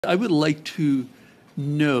I would like to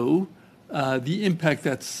know the impact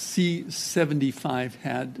that C-75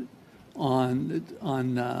 had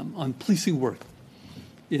on policing work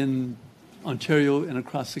in Ontario and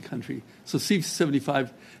across the country. So C-75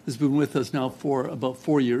 has been with us now for about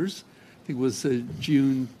 4 years. I think it was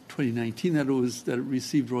June 2019 that it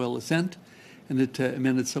received royal assent, and it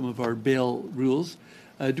amended some of our bail rules.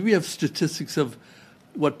 Do we have statistics of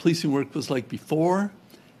what policing work was like before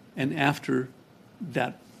and after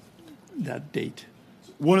that date?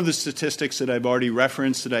 One of the statistics that I've already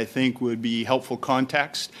referenced that I think would be helpful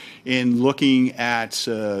context in looking at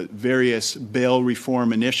various bail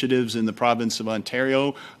reform initiatives in the province of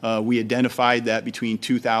Ontario, we identified that between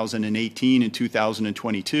 2018 and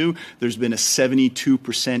 2022, there's been a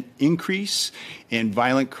 72% increase in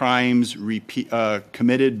violent crimes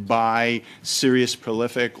committed by serious,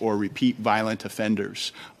 prolific, or repeat violent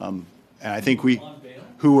offenders. And I think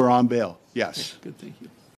who were on bail, yes. Okay, good, thank you.